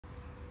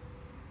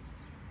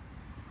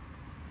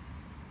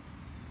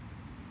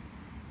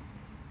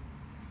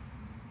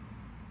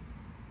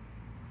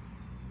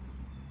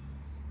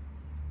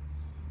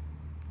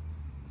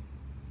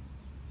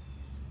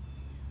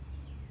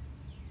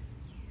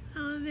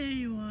there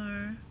you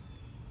are.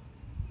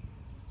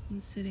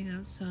 I'm sitting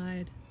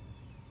outside,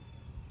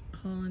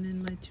 calling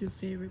in my two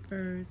favorite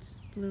birds,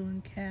 Blue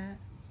and Cat,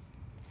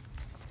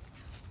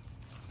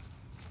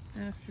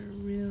 after a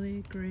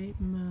really great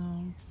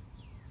mow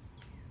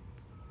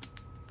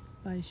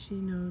by She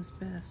Knows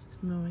Best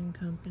Mowing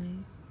Company.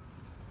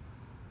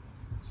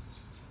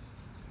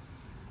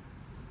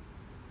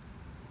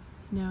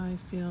 Now I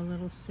feel a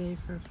little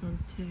safer from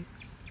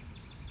ticks.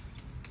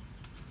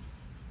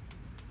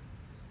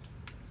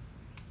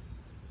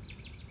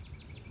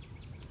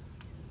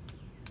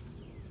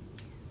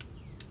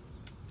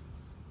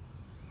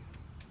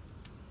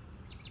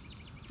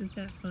 Isn't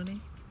that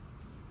funny?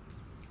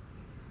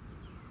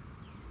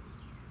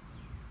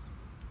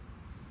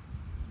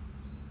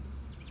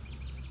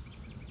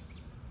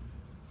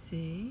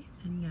 See,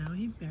 and now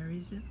he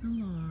buries it in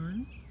the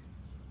lawn.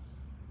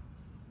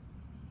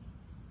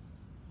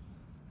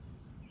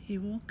 He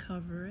will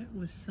cover it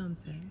with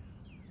something.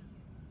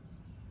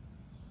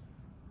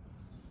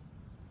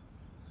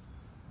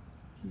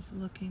 He's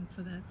looking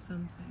for that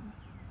something.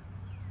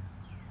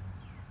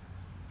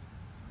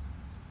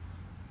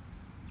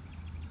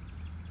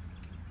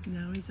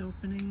 Now he's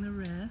opening the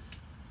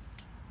rest.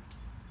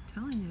 I'm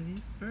telling you,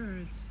 these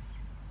birds.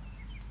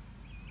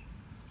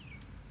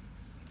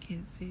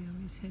 Can't see him,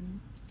 he's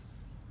hidden.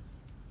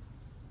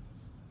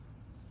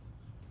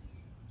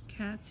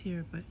 Cat's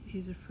here, but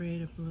he's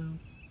afraid of Blue.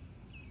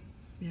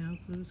 Now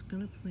Blue's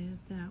gonna plant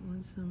that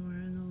one somewhere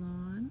in the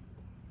lawn.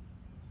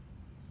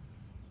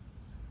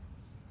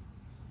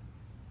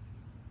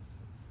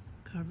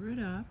 Cover it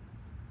up.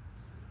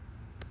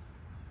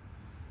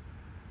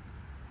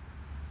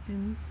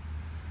 And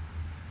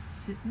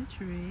sit in the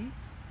tree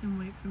and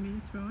wait for me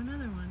to throw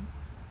another one.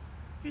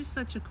 You're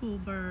such a cool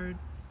bird.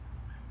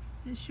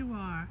 Yes, you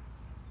are.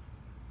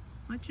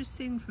 Why don't you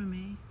sing for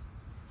me?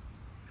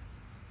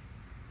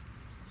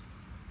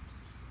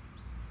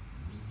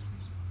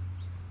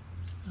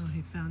 Oh,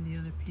 he found the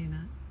other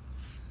peanut.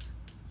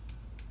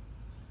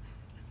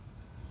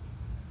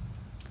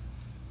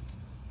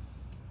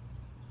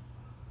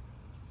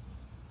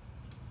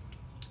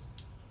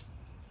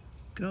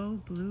 Go,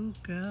 Blue,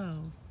 go.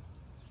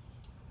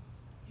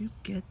 You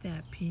get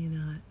that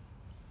peanut.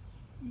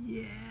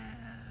 Yeah.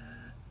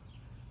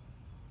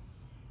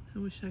 I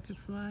wish I could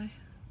fly.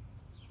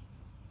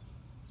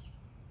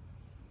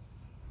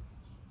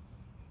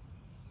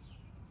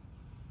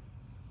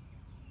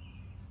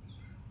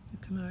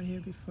 I come out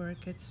here before it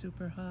gets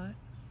super hot.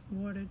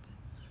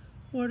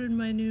 Watered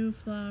my new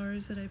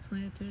flowers that I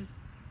planted.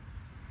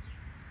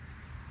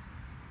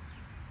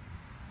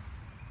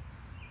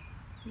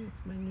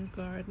 It's my new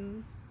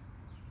garden.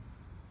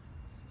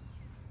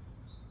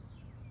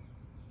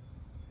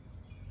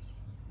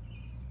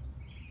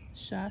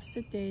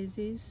 Shasta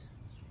daisies,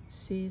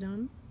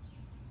 sedum,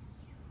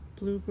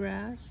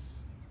 bluegrass,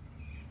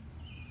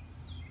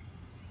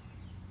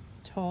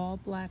 tall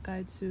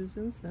black-eyed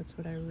Susans. That's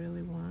what I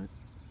really want.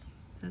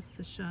 That's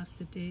the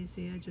Shasta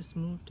daisy. I just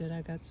moved it.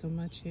 I got so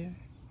much here.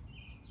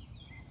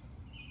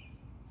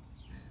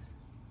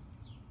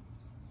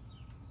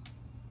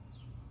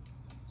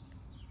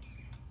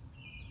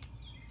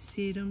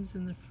 Sedums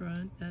in the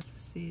front. That's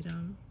a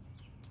sedum.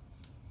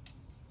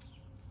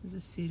 There's a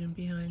sedum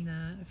behind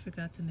that. I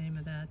forgot the name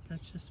of that.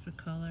 That's just for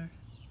color.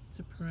 It's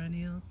a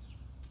perennial.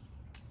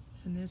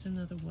 And there's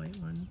another white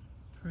one,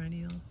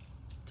 perennial,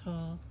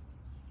 tall.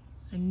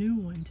 A new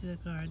one to the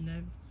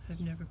garden I've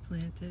never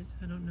planted.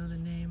 I don't know the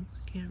name.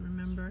 I can't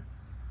remember.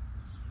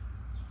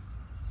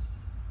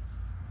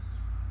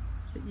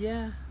 But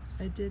yeah,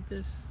 I did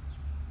this.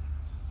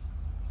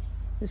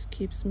 This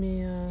keeps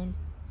me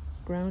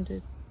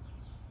grounded.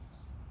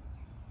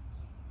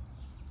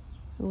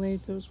 I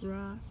laid those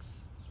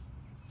rocks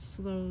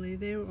slowly.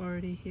 They were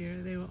already here.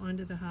 They were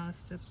under the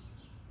hosta.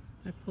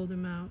 I pulled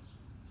them out.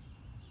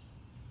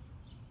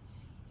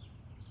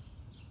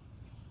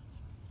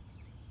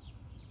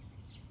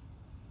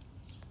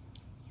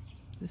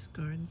 This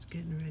garden's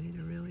getting ready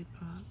to really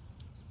pop.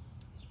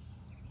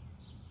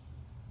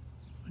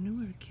 I wonder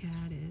where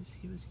Cat is.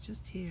 He was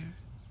just here.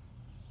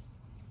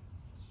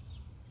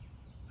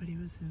 But he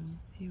was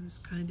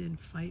kind of in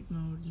fight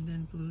mode, and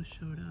then Blue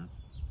showed up.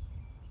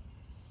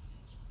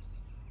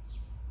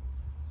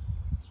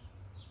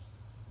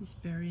 He's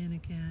burying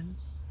again.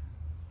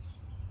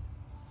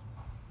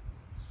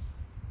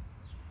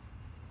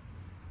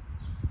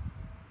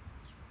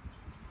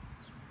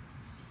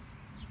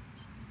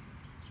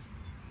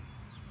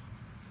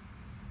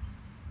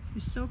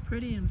 You're so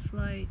pretty in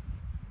flight.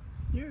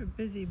 You're a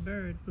busy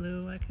bird,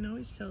 Blue. I can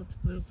always tell it's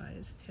Blue by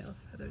his tail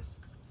feathers.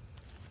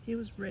 He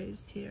was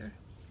raised here.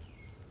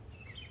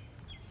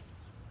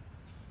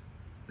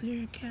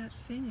 You're a cat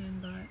singing,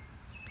 but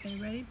okay,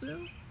 ready,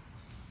 Blue?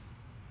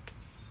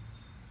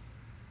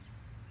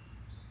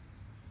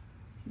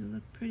 You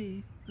look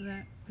pretty with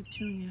that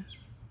petunia.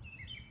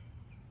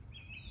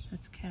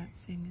 That's Cat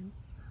singing.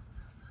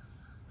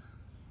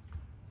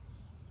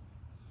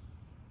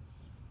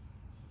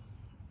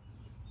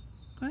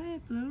 Go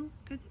ahead, Blue.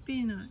 Get the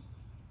peanut.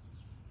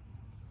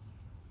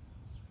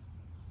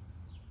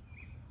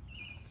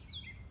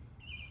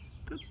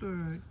 Good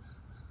bird.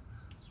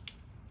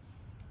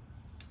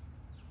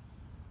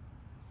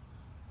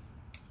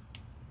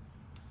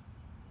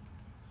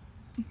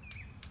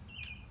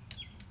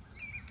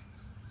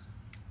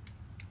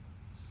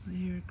 I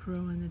hear a crow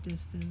in the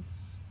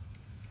distance.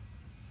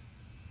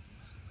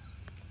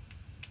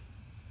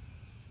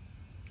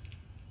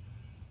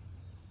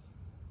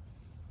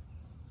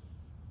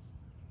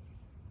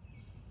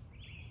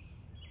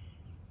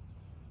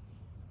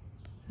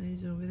 And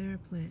he's over there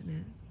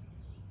planting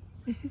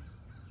it.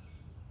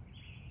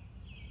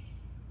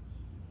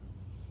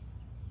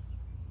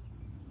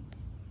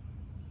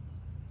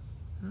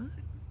 All right,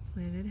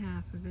 planted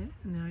half of it,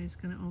 and now he's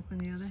going to open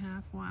the other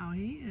half. Wow,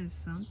 he is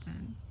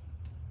something.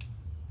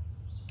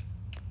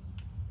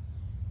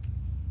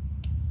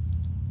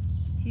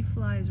 He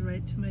flies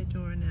right to my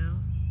door now.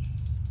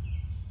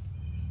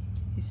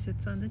 He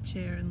sits on the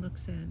chair and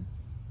looks in.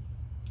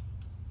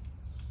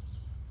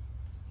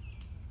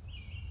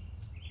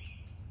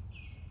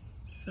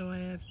 So I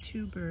have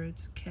two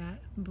birds, Cat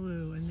and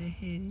Blue, and they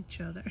hate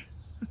each other.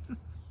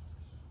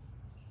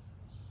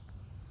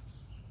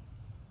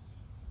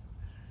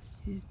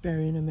 He's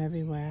burying them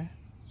everywhere.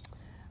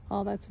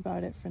 Oh, that's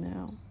about it for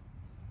now.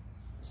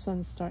 The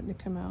sun's starting to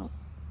come out.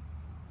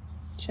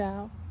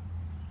 Ciao.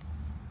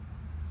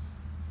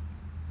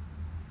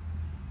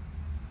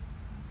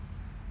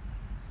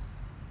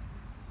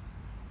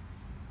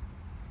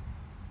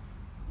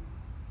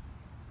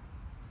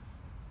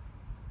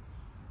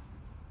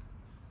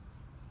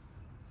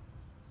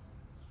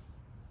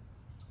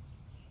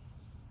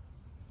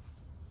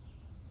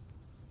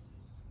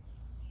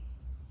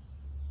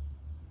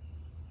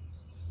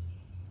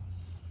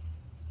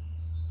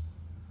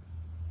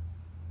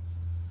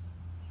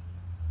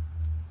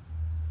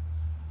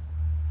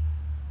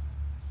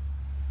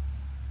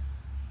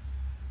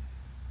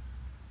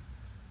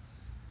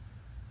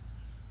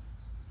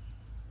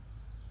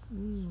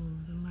 Ooh,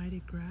 the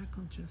mighty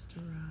grackle just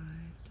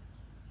arrived.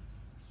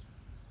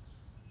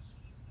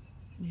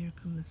 And here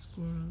come the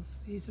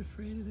squirrels. He's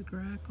afraid of the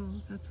grackle.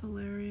 That's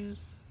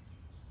hilarious.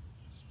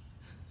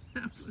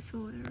 That was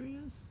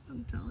hilarious,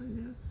 I'm telling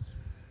you.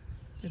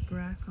 The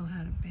grackle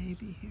had a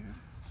baby here.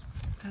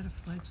 Had a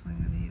fledgling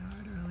in the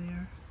yard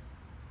earlier.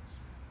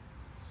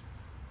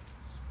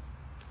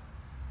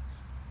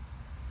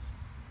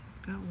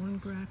 Got one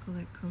grackle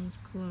that comes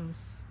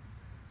close.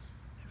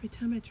 Every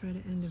time I try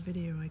to end a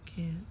video, I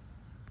can't.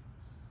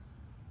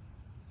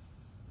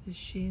 The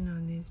sheen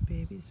on these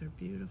babies are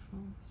beautiful.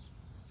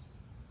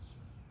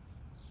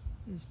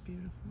 It's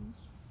beautiful.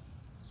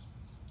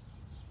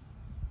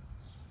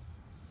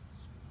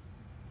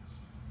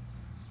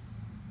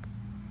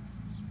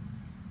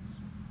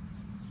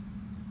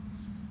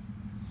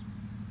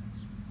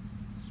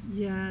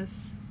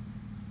 Yes.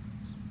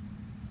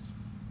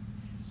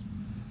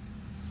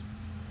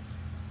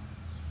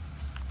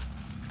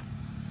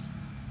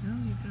 No,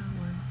 you got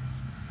one.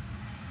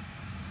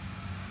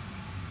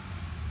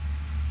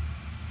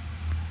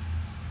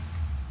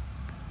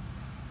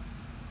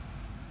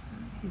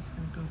 He's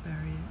gonna go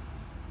bury it.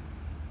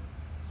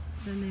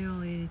 Then they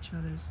all ate each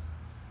other's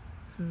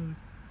food.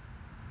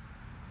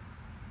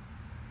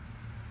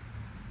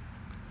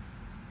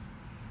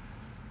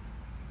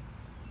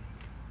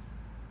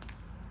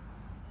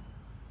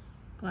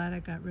 Glad I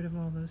got rid of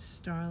all those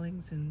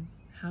starlings and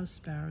house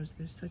sparrows.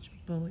 They're such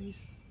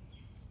bullies.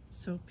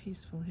 So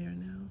peaceful here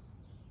now.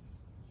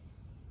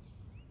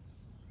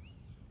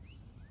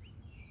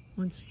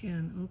 Once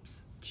again,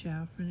 oops,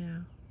 ciao for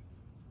now.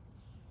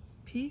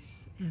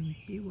 Peace and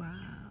be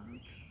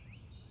wild.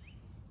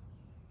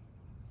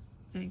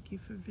 Thank you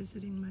for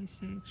visiting my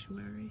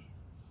sanctuary.